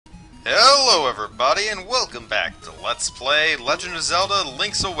Hello everybody, and welcome back to Let's Play Legend of Zelda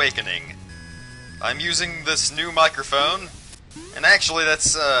Link's Awakening. I'm using this new microphone, and actually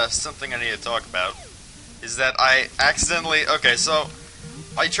that's something I need to talk about, is that I accidentally... Okay, so,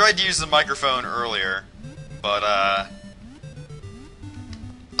 I tried to use the microphone earlier, but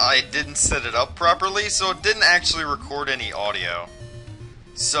I didn't set it up properly, so it didn't actually record any audio.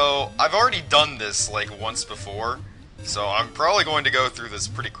 So, I've already done this like once before, so I'm probably going to go through this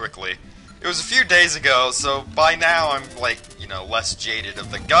pretty quickly. It was a few days ago, so by now I'm like, you know, less jaded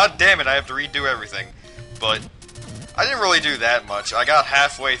of the god damn it, I have to redo everything. But I didn't really do that much. I got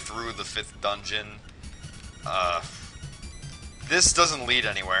halfway through the 5th dungeon. This doesn't lead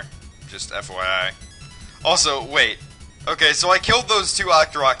anywhere, just FYI. Also, wait. Okay, so I killed those 2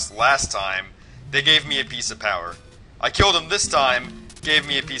 Octoroks last time. They gave me a piece of power. I killed them this time, gave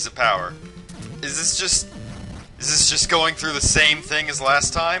me a piece of power. Is this just going through the same thing as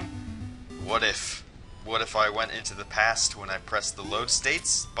last time? What if I went into the past when I pressed the load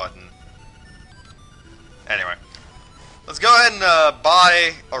states button? Anyway, let's go ahead and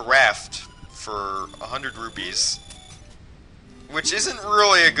buy a raft for 100 rupees. Which isn't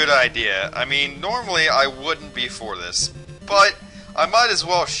really a good idea. I mean, normally I wouldn't be for this, but I might as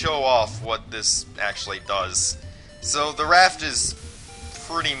well show off what this actually does. So the raft is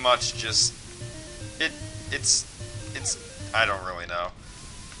pretty much just... It's I don't really know.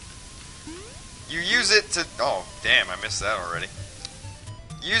 You use it to... Oh, damn, I missed that already.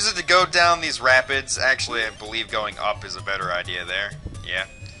 Use it to go down these rapids. Actually, I believe going up is a better idea there. Yeah.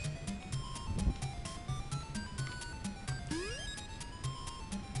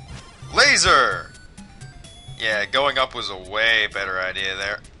 Laser! Yeah, going up was a way better idea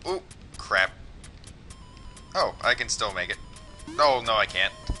there. Ooh, crap. Oh, I can still make it. Oh, no, I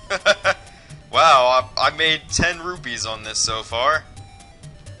can't. Wow, I made 10 rupees on this so far.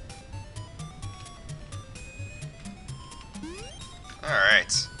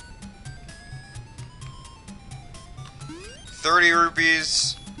 Alright. 30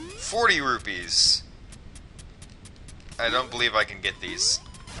 rupees, 40 rupees. I don't believe I can get these.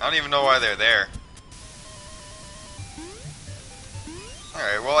 I don't even know why they're there.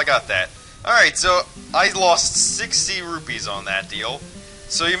 Alright, well I got that. Alright, so I lost 60 rupees on that deal.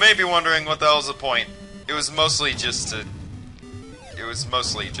 So you may be wondering what the hell's the point. It was mostly just to...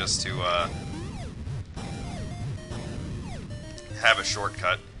 have a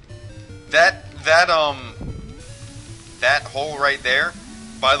shortcut. That hole right there,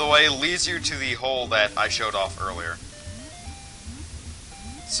 by the way, leads you to the hole that I showed off earlier.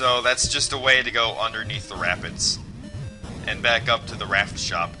 So that's just a way to go underneath the rapids and back up to the raft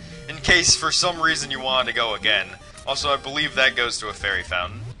shop, in case for some reason you wanted to go again. Also, I believe that goes to a fairy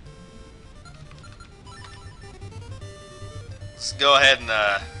fountain. Let's go ahead and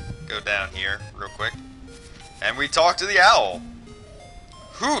go down here real quick. And we talk to the owl.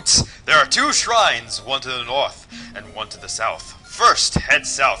 Hoots! There are 2 shrines, one to the north and one to the south. First, head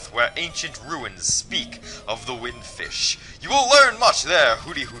south, where ancient ruins speak of the windfish. You will learn much there,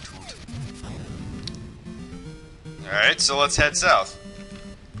 hooty hoot hoot. Alright, so let's head south.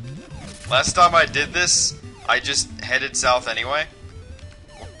 Last time I did this, I just headed south anyway.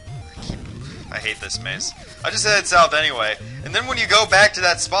 I hate this maze. I just headed south anyway, and then when you go back to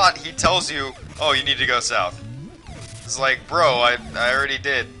that spot, he tells you, oh, you need to go south. It's like, bro, I already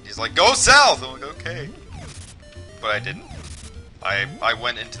did. He's like, go south! I'm like, okay. But I didn't. I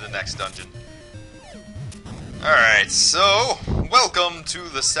went into the next dungeon. Alright, so, welcome to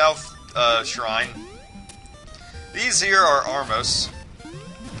the south shrine. These here are Armos.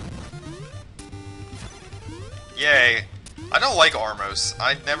 Yay. I don't like Armos.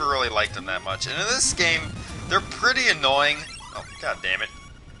 I never really liked them that much. And in this game, they're pretty annoying. Oh, god damn it.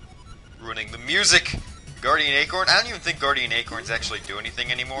 Ruining the music. Guardian Acorn? I don't even think Guardian Acorns actually do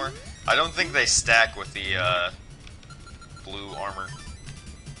anything anymore. I don't think they stack with the blue armor.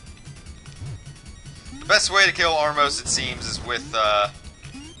 The best way to kill Armos, it seems, is with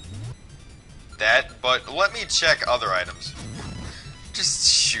that, but let me check other items. Just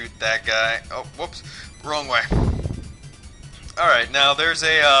shoot that guy. Oh, whoops. Wrong way. Alright, now there's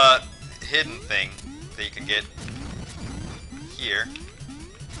a hidden thing that you can get here.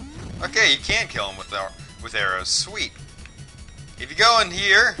 Okay, you can kill him with arrows. Sweet. If you go in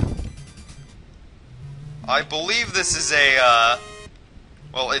here, I believe this is a,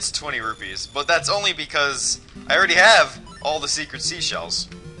 well, it's 20 rupees, but that's only because I already have all the secret seashells.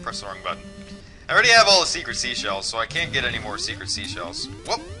 Press the wrong button. I already have all the secret seashells, so I can't get any more secret seashells.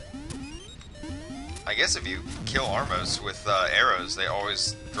 Whoop! I guess if you kill Armos with arrows, they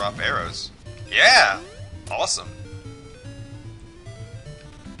always drop arrows. Yeah! Awesome.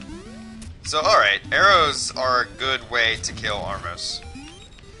 So, alright, arrows are a good way to kill Armos.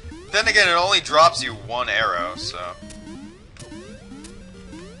 Then again, it only drops you one arrow, so...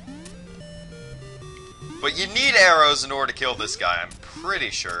 But you need arrows in order to kill this guy, I'm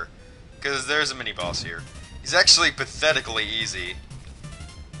pretty sure. Because there's a mini-boss here. He's actually pathetically easy.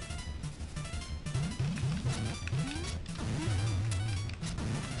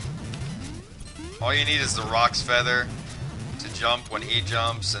 All you need is the Rock's Feather to jump when he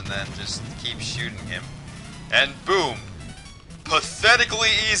jumps, and then just keep shooting him. And boom! Pathetically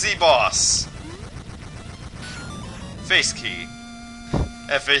easy boss! Face key.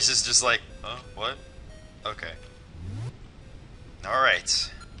 That face is just like, huh? What? Okay.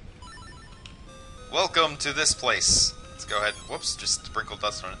 Alright. Welcome to this place. Let's go ahead. Whoops, just sprinkle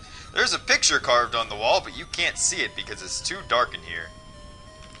dust on it. There's a picture carved on the wall, but you can't see it because it's too dark in here.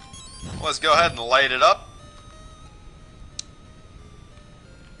 Let's go ahead and light it up.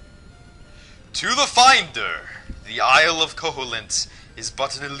 To the finder, the Isle of Koholint is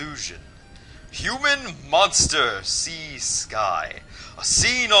but an illusion. Human, monster, sea, sky. A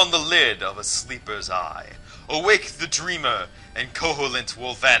scene on the lid of a sleeper's eye. Awake the dreamer, and Koholint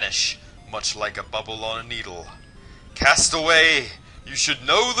will vanish, much like a bubble on a needle. Cast away, you should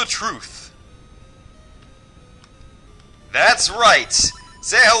know the truth. That's right!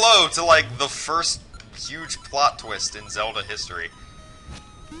 Say hello to, like, the first huge plot twist in Zelda history.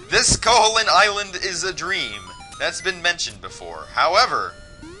 This Koholint Island is a dream. That's been mentioned before. However,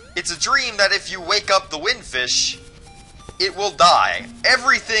 it's a dream that if you wake up the windfish, it will die.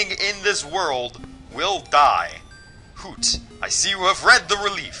 Everything in this world will die. Hoot, I see you have read the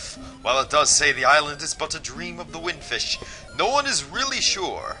relief. While it does say the island is but a dream of the windfish, no one is really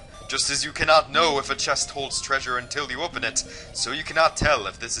sure. Just as you cannot know if a chest holds treasure until you open it, so you cannot tell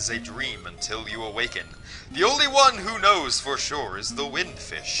if this is a dream until you awaken. The only one who knows for sure is the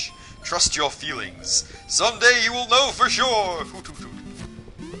windfish. Trust your feelings. Someday you will know for sure. Hoot, hoot,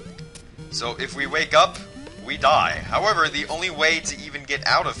 hoot. So if we wake up, we die. However, the only way to even get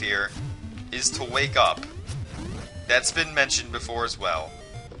out of here is to wake up. That's been mentioned before as well.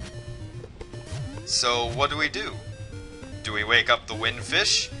 So what do we do? Do we wake up the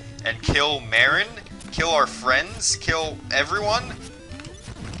windfish and kill Marin? Kill our friends? Kill everyone?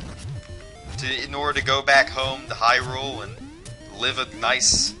 In order to go back home to Hyrule and live a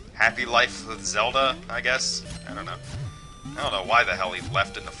nice, happy life with Zelda, I guess? I don't know. I don't know why the hell he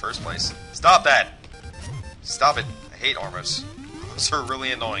left in the first place. Stop that! Stop it. I hate Armos. Armos are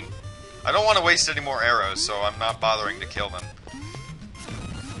really annoying. I don't want to waste any more arrows, so I'm not bothering to kill them.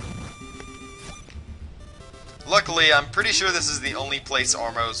 Luckily, I'm pretty sure this is the only place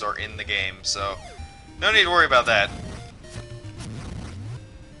Armos are in the game, so no need to worry about that.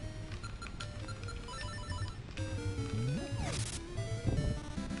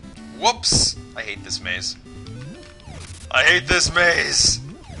 Whoops! I hate this maze. I hate this maze!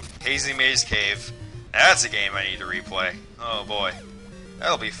 Hazy Maze Cave. That's a game I need to replay. Oh boy.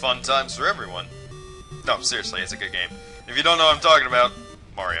 That'll be fun times for everyone. No, seriously, it's a good game. If you don't know what I'm talking about,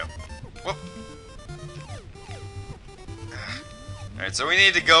 Mario. Whoop. Alright, so we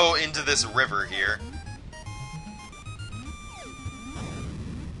need to go into this river here.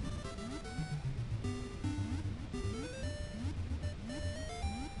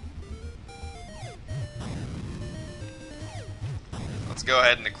 Let's go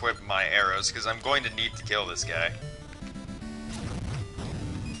ahead and equip my arrows, because I'm going to need to kill this guy.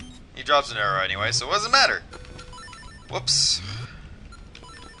 He drops an arrow anyway, so what does it matter? Whoops.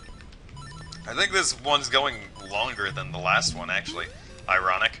 I think this one's going longer than the last one, actually.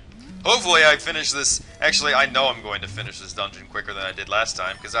 Ironic. Hopefully I finish this... Actually, I know I'm going to finish this dungeon quicker than I did last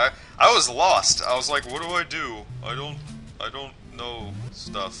time, because I was lost. I was like, what do I do? I don't know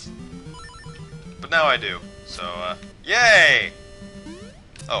stuff. But now I do. So, yay!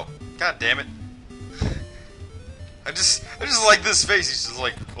 Oh, god damn it. I just like this face. He's just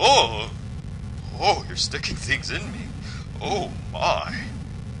like, oh, you're sticking things in me. Oh my.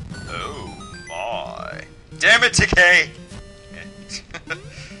 Oh my. Damn it, TK!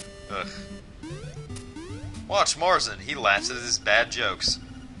 Watch Marzen, he laughs at his bad jokes.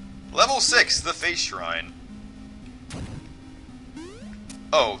 Level 6, the Face Shrine.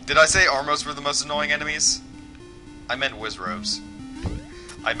 Oh, did I say Armos were the most annoying enemies? I meant Wizrobes.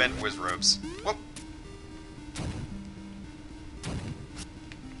 I meant Wizrobes. Whoop.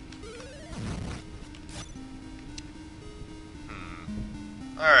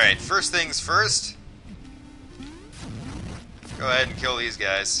 Alright, first things first. Go ahead and kill these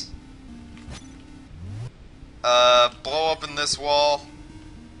guys. Blow up in this wall.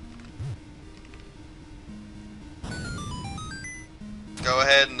 Go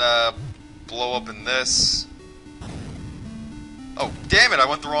ahead and, blow up in this. Oh, damn it, I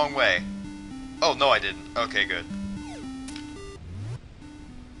went the wrong way. Oh, no, I didn't. Okay, good.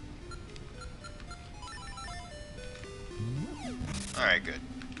 Alright, good.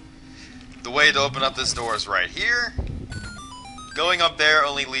 The way to open up this door is right here. Going up there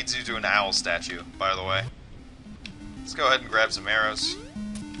only leads you to an owl statue, by the way. Let's go ahead and grab some arrows.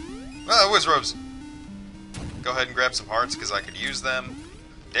 Ah, whiz robes! Go ahead and grab some hearts, because I could use them.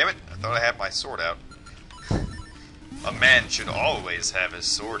 Damn it, I thought I had my sword out. A man should always have his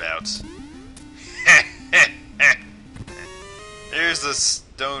sword out. Here's the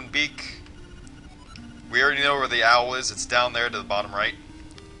stone beak. We already know where the owl is. It's down there to the bottom right.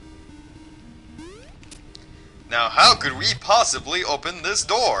 Now, how could we possibly open this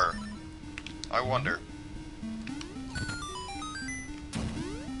door? I wonder.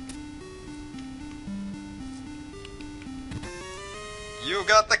 You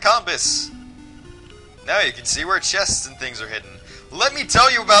got the compass. Now you can see where chests and things are hidden. Let me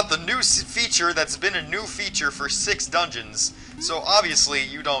tell you about the new feature that's been a new feature for 6 dungeons. So obviously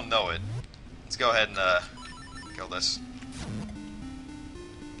you don't know it. Let's go ahead and kill this.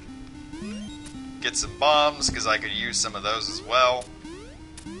 Get some bombs, because I could use some of those as well.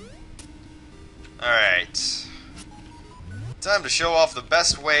 Alright. Time to show off the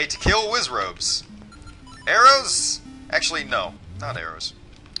best way to kill wizrobes. Arrows? Actually, no. Not arrows.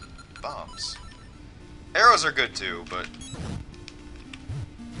 Bombs. Arrows are good too, but...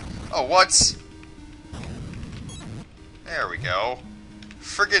 Oh, what? There we go.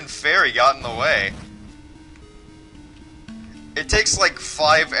 Friggin' fairy got in the way. It takes like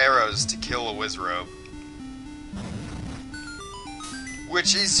 5 arrows to kill a wizrobe.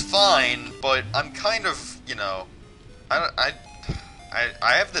 Which is fine, but I'm kind of, you know... I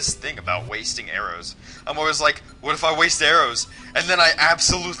have this thing about wasting arrows. I'm always like, what if I waste arrows, and then I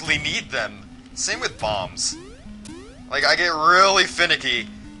absolutely need them? Same with bombs. Like, I get really finicky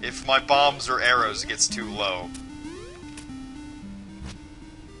if my bombs or arrows gets too low.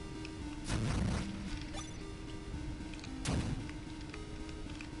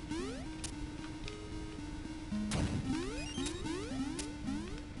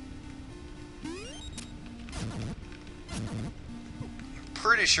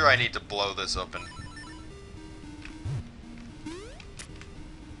 Pretty sure I need to blow this open.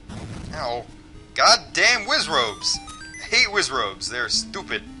 Ow. Goddamn wizrobes! I hate wizrobes, they're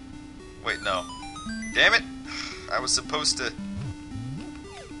stupid. Wait, no. Damn it! I was supposed to...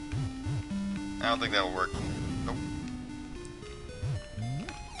 I don't think that'll work. Nope.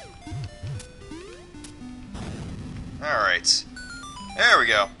 Alright. There we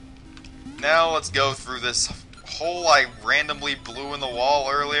go. Now let's go through this hole I randomly blew in the wall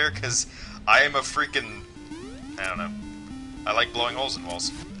earlier, because I am a freaking... I don't know. I like blowing holes in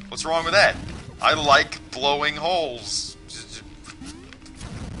walls. What's wrong with that? I like blowing holes.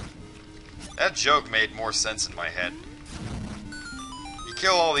 That joke made more sense in my head. You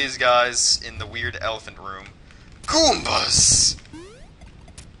kill all these guys in the weird elephant room. Goombas!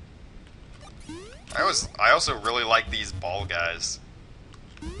 I also really like these ball guys.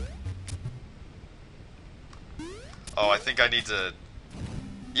 Oh, I think I need to...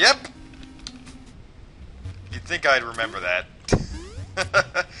 Yep! You'd think I'd remember that.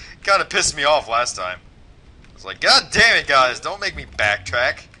 Kinda pissed me off last time. I was like, God damn it, guys, don't make me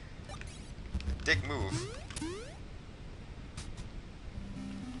backtrack. Dick move.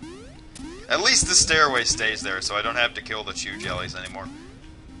 At least the stairway stays there, so I don't have to kill the chew jellies anymore.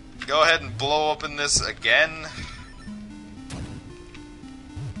 Go ahead and blow open this again.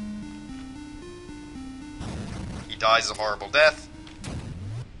 He dies a horrible death.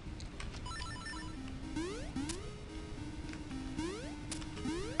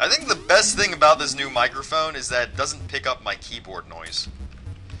 I think the best thing about this new microphone is that it doesn't pick up my keyboard noise.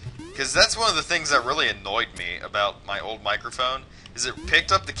 Because that's one of the things that really annoyed me about my old microphone, is it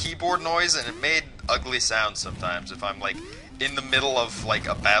picked up the keyboard noise and it made ugly sounds sometimes if I'm like in the middle of like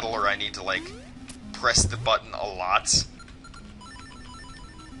a battle or I need to like press the button a lot.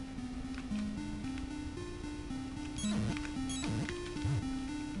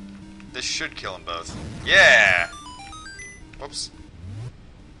 This should kill them both. Yeah! Whoops.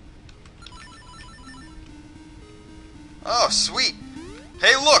 Oh, sweet!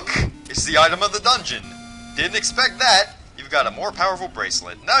 Hey, look! It's the item of the dungeon! Didn't expect that! You've got a more powerful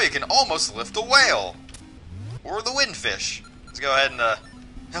bracelet. Now you can almost lift a whale! Or the windfish. Let's go ahead and,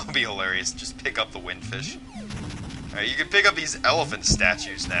 that would be hilarious. Just pick up the windfish. Alright, you can pick up these elephant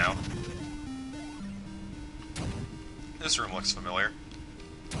statues now. This room looks familiar.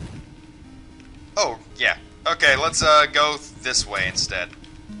 Oh, yeah. Okay, let's, go this way instead.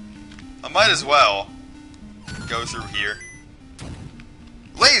 I might as well go through here.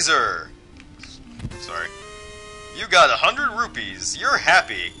 Laser! Sorry. You got 100 rupees. You're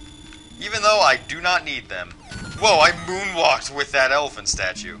happy. Even though I do not need them. Whoa, I moonwalked with that elephant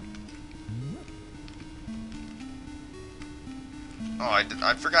statue. Oh,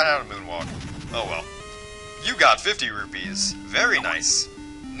 I forgot how to moonwalk. Oh well. You got 50 rupees. Very nice.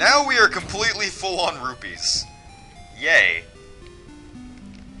 Now we are completely full on rupees. Yay.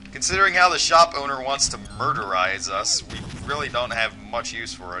 Considering how the shop owner wants to murderize us, we really don't have much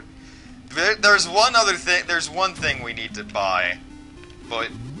use for it. There's one other thing. There's one thing we need to buy, but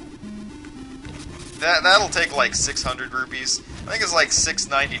that'll take like 600 rupees. I think it's like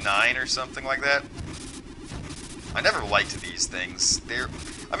 699 or something like that. I never liked these things.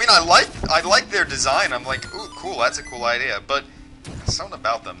 I mean, I like their design. I'm like, ooh, cool. That's a cool idea. But something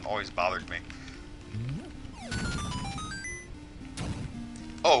about them always bothered me.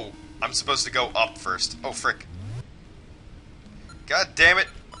 Oh, I'm supposed to go up first. Oh, frick. God damn it.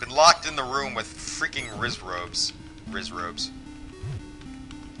 I've been locked in the room with freaking Rizrobes. Rizrobes.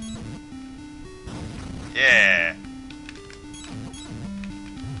 Yeah.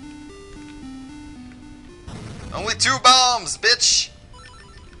 Only 2 bombs, bitch!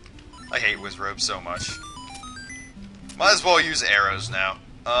 I hate Wizrobes so much. Might as well use arrows now.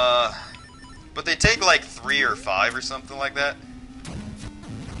 But they take like 3 or 5 or something like that.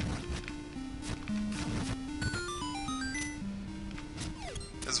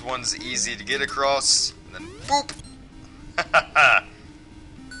 This one's easy to get across, and then boop! I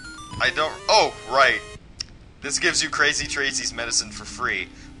don't... Oh, right. This gives you Crazy Tracy's medicine for free.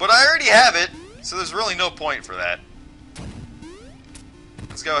 But I already have it, so there's really no point for that.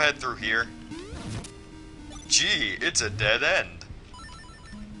 Let's go ahead through here. Gee, it's a dead end.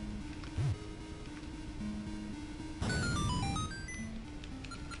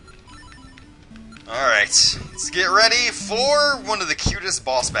 Alright, let's get ready for one of the cutest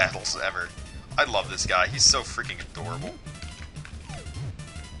boss battles ever. I love this guy, he's so freaking adorable.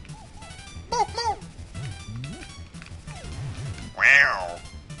 Wow.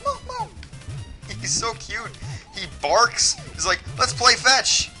 He's so cute. He barks. He's like, let's play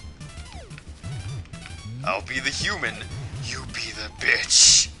fetch. I'll be the human. You be the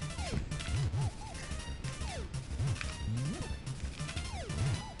bitch.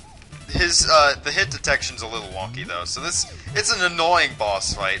 The hit detection's a little wonky though, so it's an annoying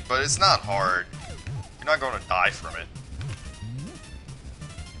boss fight, but it's not hard. You're not going to die from it.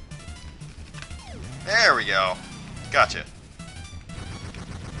 There we go. Gotcha.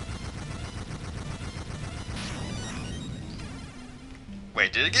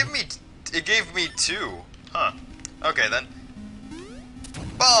 Wait, did it give me... It gave me 2. Huh. Okay, then.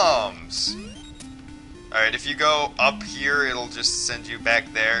 Bombs! Alright, if you go up here, it'll just send you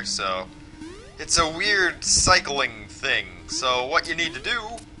back there, so... It's a weird cycling thing. So what you need to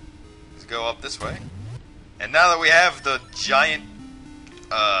do is go up this way. And now that we have the giant...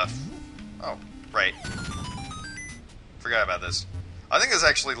 Oh, right. Forgot about this. I think this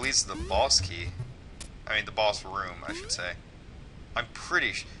actually leads to the boss key. I mean, the boss room, I should say. I'm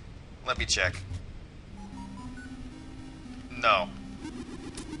pretty let me check. No.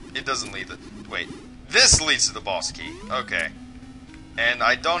 It doesn't lead to... Wait. This leads to the boss key. Okay. And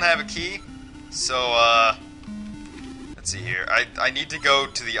I don't have a key, so, let's see here. I need to go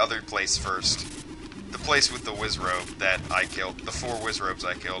to the other place first. The place with the Wizrobe that I killed. The 4 Wizrobes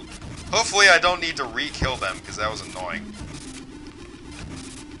I killed. Hopefully I don't need to re-kill them, because that was annoying.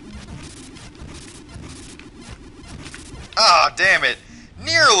 Ah, damn it!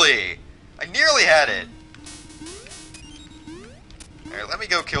 Nearly! I nearly had it! Alright, let me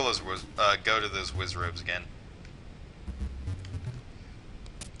go kill those go to those Wizrobes again.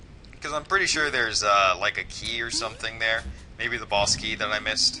 Because I'm pretty sure there's, like a key or something there. Maybe the boss key that I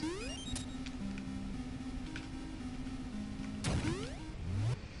missed.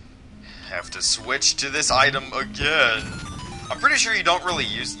 Have to switch to this item again. I'm pretty sure you don't really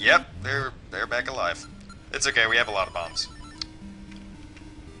use... Yep, they're back alive. It's okay, we have a lot of bombs.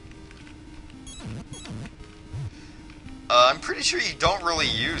 I'm pretty sure you don't really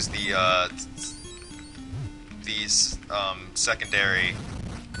use these secondary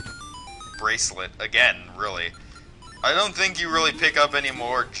bracelet again, really. I don't think you really pick up any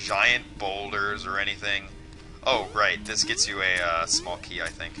more giant boulders or anything. Oh, right, this gets you a small key, I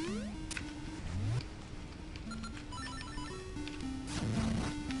think.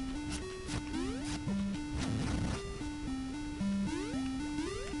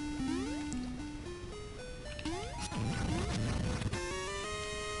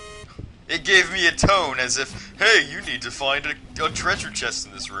 It gave me a tone as if, hey, you need to find a treasure chest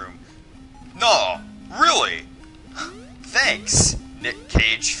in this room. No, really? Thanks, Nick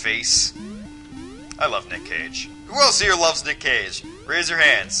Cage face. I love Nick Cage. Who else here loves Nick Cage? Raise your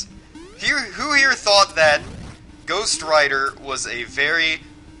hands. Who here thought that Ghost Rider was a very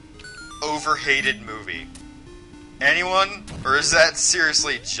overhated movie? Anyone? Or is that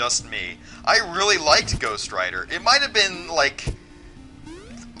seriously just me? I really liked Ghost Rider. It might have been, like,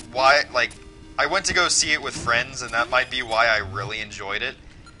 why, like, I went to go see it with friends, and that might be why I really enjoyed it.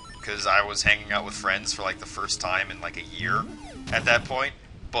 Because I was hanging out with friends for, like, the first time in, like, a year at that point.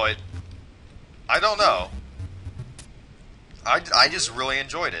 But I don't know. I just really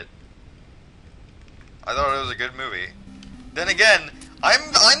enjoyed it. I thought it was a good movie. Then again, I'm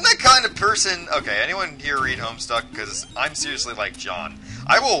the kind of person... Okay, anyone here read Homestuck? Because I'm seriously like John.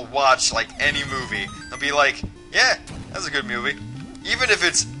 I will watch, like, any movie and be like, yeah, that's a good movie. Even if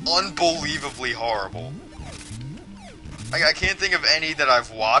it's unbelievably horrible. I can't think of any that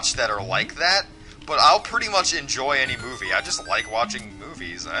I've watched that are like that, but I'll pretty much enjoy any movie. I just like watching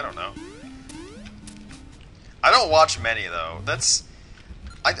movies. I don't know. I don't watch many, though.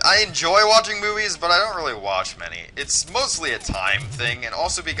 I enjoy watching movies, but I don't really watch many. It's mostly a time thing, and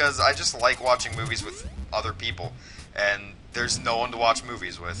also because I just like watching movies with other people, and there's no one to watch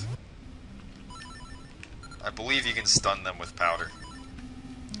movies with. I believe you can stun them with powder.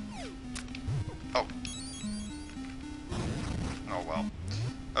 Oh. Oh, well.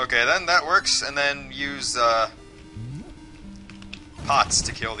 Okay, then that works, and then use, pots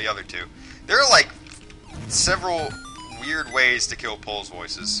to kill the other two. There are, like, several weird ways to kill Pols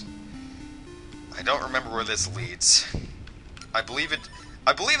voices. I don't remember where this leads. I believe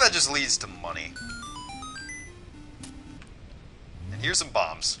that just leads to money. And here's some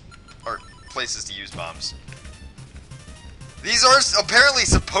bombs. Or places to use bombs. These are apparently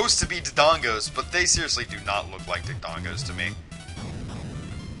supposed to be Dodongos, but they seriously do not look like Dodongos to me.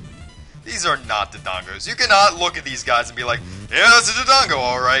 These are not Dodongos. You cannot look at these guys and be like, yeah, that's a Dodongo,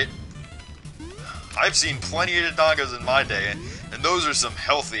 alright. I've seen plenty of Dodongos in my day, and those are some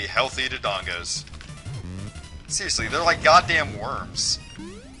healthy Dodongos. Seriously, they're like goddamn worms.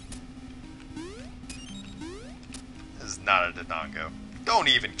 This is not a Dodongo. Don't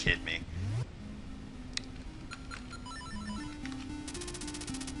even kid me.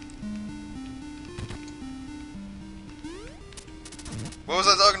 What was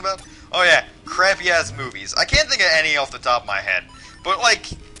I talking about? Oh yeah, crappy-ass movies. I can't think of any off the top of my head. But, like,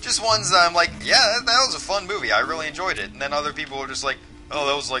 just ones that I'm like, yeah, that was a fun movie. I really enjoyed it. And then other people are just like, oh,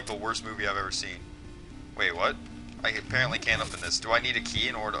 that was, like, the worst movie I've ever seen. Wait, what? I apparently can't open this. Do I need a key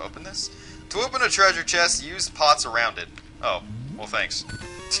in order to open this? To open a treasure chest, use pots around it. Oh, well, thanks.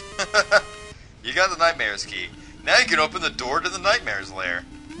 You got the Nightmares key. Now you can open the door to the Nightmares lair.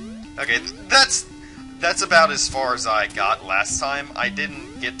 Okay, that's about as far as I got last time. I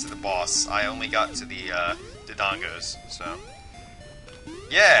didn't get to the boss. I only got to the Dodongos, so...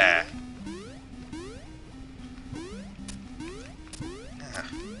 Yeah!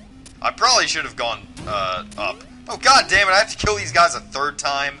 I probably should have gone up. Oh, god damn it, I have to kill these guys a third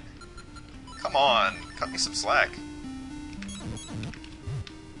time? Come on, cut me some slack.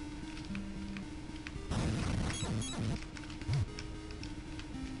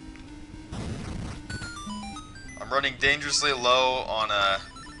 I'm running dangerously low on a...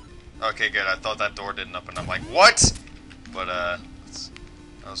 Okay, good, I thought that door didn't open. I'm like, what? But, I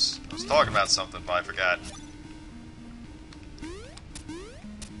was talking about something, but I forgot.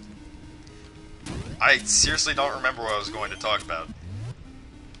 I seriously don't remember what I was going to talk about.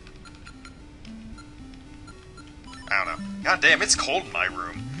 I don't know. God damn, it's cold in my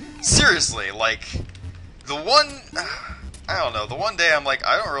room. Seriously, like, the one... I don't know, the one day I'm like,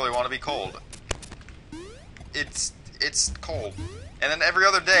 I don't really want to be cold. It's cold. And then every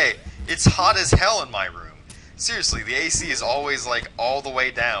other day, it's hot as hell in my room. Seriously, the AC is always, like, all the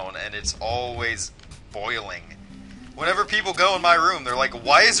way down, and it's always boiling. Whenever people go in my room, they're like,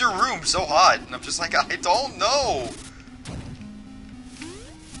 why is your room so hot? And I'm just like, I don't know.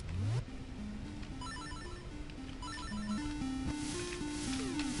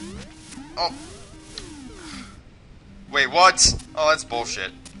 Oh. Wait, what? Oh, that's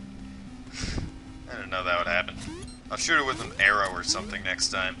bullshit. I didn't know that would happen. I'll shoot it with an arrow or something next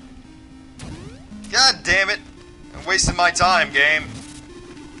time. God damn it! I'm wasting my time, game.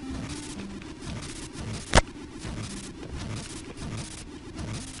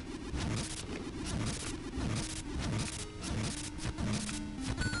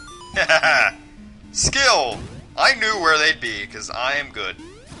 Skill! I knew where they'd be, because I am good.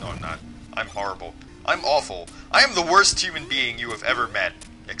 No, I'm not. I'm horrible. I'm awful. I am the worst human being you have ever met.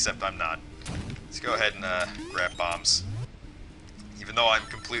 Except I'm not. Let's go ahead and grab bombs. even though I'm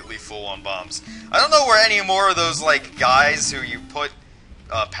completely full on bombs. I don't know where any more of those, like, guys who you put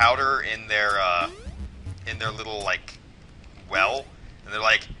powder in their little, like, well, and they're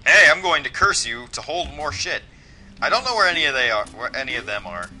like, hey, I'm going to curse you to hold more shit. I don't know where any of them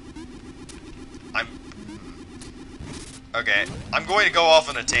are. Okay, I'm going to go off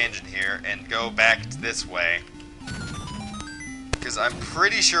on a tangent here and go back this way. Because I'm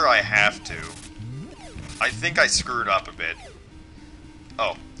pretty sure I have to. I think I screwed up a bit.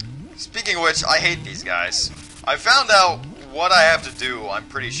 Oh. Speaking of which, I hate these guys. I found out what I have to do, I'm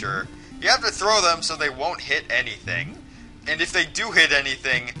pretty sure. You have to throw them so they won't hit anything. And if they do hit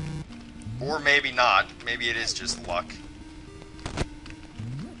anything, or maybe not, maybe it is just luck.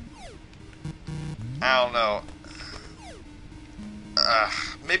 I don't know.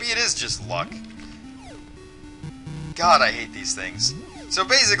 Maybe it is just luck. God, I hate these things. So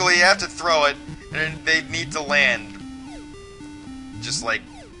basically, you have to throw it, and they need to land just, like,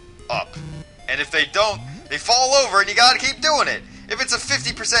 up. And if they don't, they fall over, and you gotta keep doing it. If it's a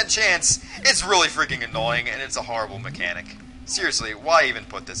 50% chance, it's really freaking annoying, and it's a horrible mechanic. Seriously, why even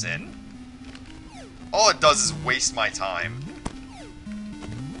put this in? All it does is waste my time.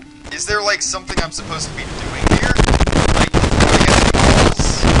 Is there, like, something I'm supposed to be doing here? Like, going at the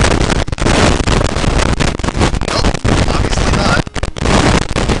walls? Nope, obviously not.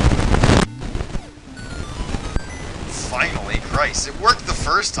 Finally, Christ, it worked the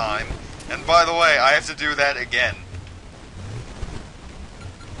first time. And by the way, I have to do that again.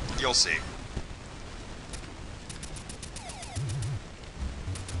 You'll see.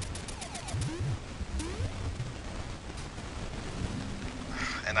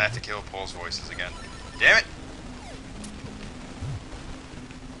 And I have to kill Paul's voices again. Damn it!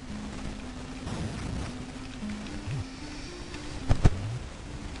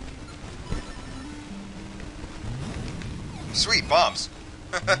 Sweet bombs.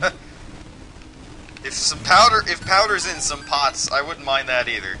 If powder's in some pots, I wouldn't mind that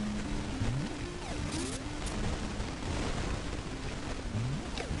either.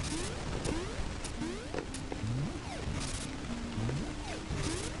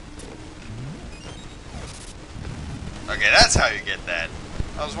 Okay, that's how you get that.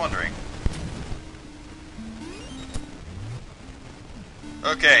 I was wondering.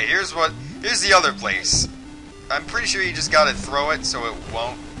 Okay, here's the other place. I'm pretty sure you just gotta throw it so it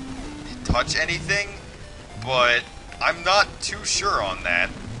won't touch anything, but I'm not too sure on that,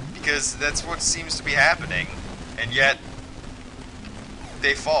 because that's what seems to be happening, and yet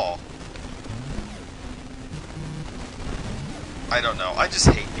they fall. I don't know, I just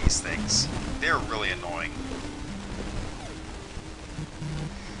hate these things. They're really annoying.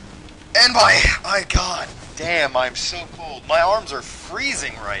 And my god damn, I'm so cold. My arms are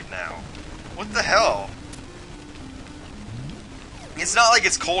freezing right now. What the hell? It's not like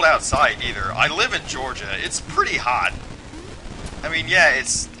it's cold outside either. I live in Georgia. It's pretty hot. I mean, yeah,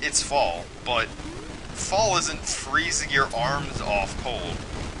 it's fall, but fall isn't freezing your arms off cold.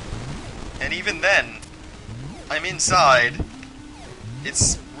 And even then, I'm inside.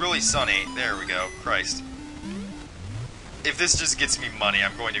 It's really sunny. There we go. Christ. If this just gets me money,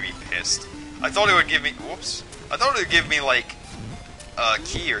 I'm going to be pissed. I thought it would give me... Whoops. I thought it would give me, like, a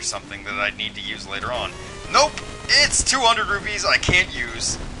key or something that I'd need to use later on. Nope! It's 200 rupees I can't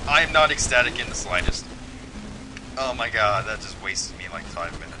use. I am not ecstatic in the slightest. Oh my god, that just wasted me like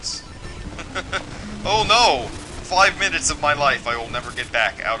 5 minutes. Oh no! 5 minutes of my life I will never get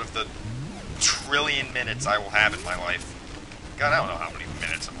back out of the trillion minutes I will have in my life. God, I don't know how many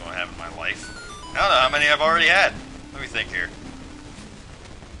minutes I'm going to have in my life. I don't know how many I've already had. Let me think here.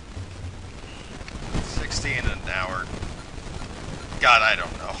 16 an hour. God, I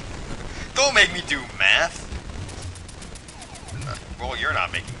don't know. Don't make me do math. Well, you're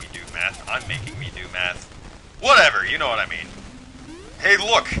not making me do math. I'm making me do math. Whatever, you know what I mean. Hey,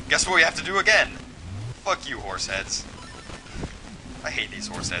 look! Guess what we have to do again? Fuck you, horseheads. I hate these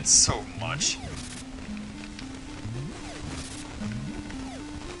horseheads so much.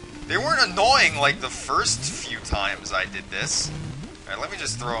 They weren't annoying like the first few times I did this. Alright, let me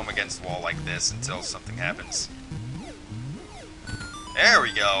just throw them against the wall like this until something happens. There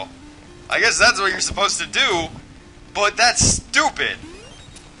we go. I guess that's what you're supposed to do, but that's stupid!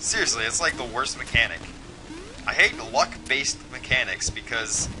 Seriously, it's like the worst mechanic. I hate luck-based mechanics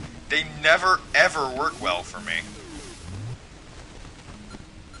because they never ever work well for me.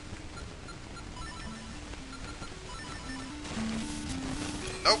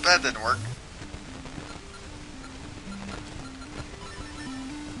 Nope, that didn't work.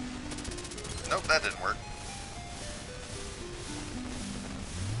 Nope, that didn't work.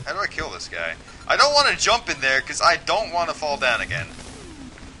 How do I kill this guy? I don't want to jump in there because I don't want to fall down again.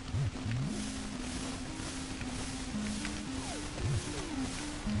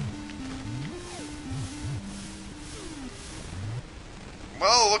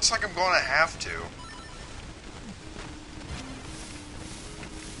 Well, it looks like I'm going to have to.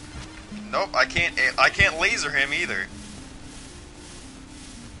 Nope, I can't laser him either.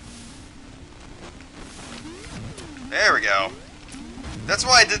 There we go. That's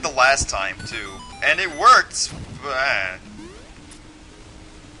what I did the last time, too. And it worked.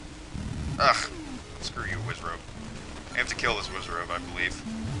 Ugh. Screw you, Wizrobe. I have to kill this Wizrobe, I believe.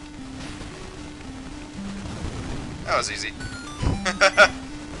 That was easy.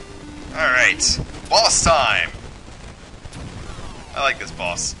 Alright. Boss time! I like this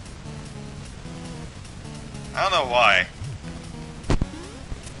boss. I don't know why.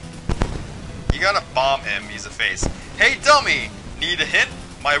 You gotta bomb him, he's a face. Hey dummy! Need a hint?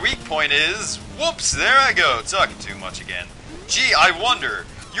 My weak point is... Whoops, there I go, talking too much again. Gee, I wonder,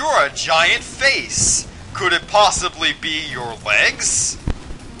 you're a giant face! Could it possibly be your legs?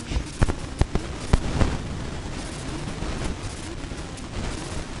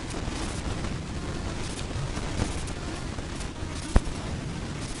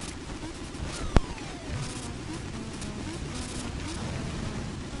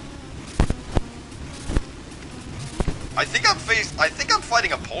 I think I'm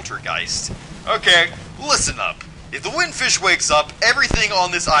fighting a poltergeist. Okay, listen up. If the windfish wakes up, everything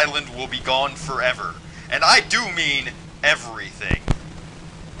on this island will be gone forever. And I do mean everything.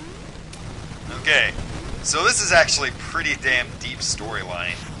 Okay, so this is actually pretty damn deep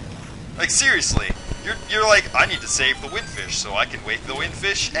storyline. Like seriously, you're like, I need to save the windfish so I can wake the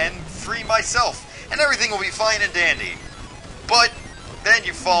windfish and free myself, and everything will be fine and dandy. But then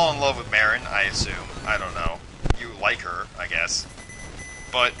you fall in love with Marin, I assume. I don't know. You like her, I guess.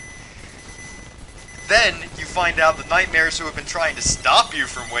 But then you find out the nightmares who have been trying to stop you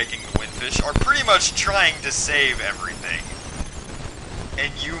from waking the windfish are pretty much trying to save everything.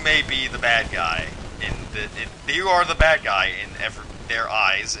 And you may be the bad guy. You are the bad guy in their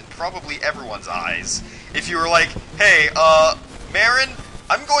eyes, and probably everyone's eyes. If you were like, hey, Marin,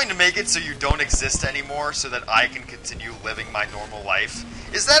 I'm going to make it so you don't exist anymore so that I can continue living my normal life.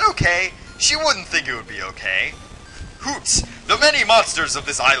 Is that okay? She wouldn't think it would be okay. Hoots! The many monsters of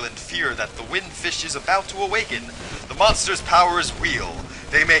this island fear that the windfish is about to awaken. The monster's power is real.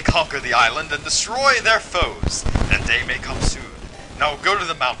 They may conquer the island and destroy their foes. That day may come soon. Now go to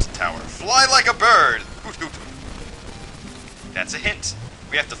the mountain tower. Fly like a bird! Hoot hoot. That's a hint.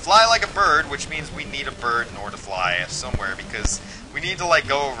 We have to fly like a bird, which means we need a bird in order to fly somewhere, because we need to, like,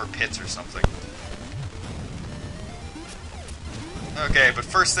 go over pits or something. Okay, but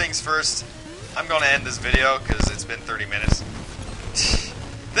first things first, I'm going to end this video, because it's been 30 minutes.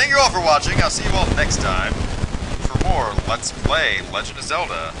 Thank you all for watching. I'll see you all next time for more Let's Play Legend of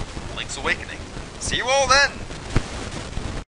Zelda Link's Awakening. See you all then!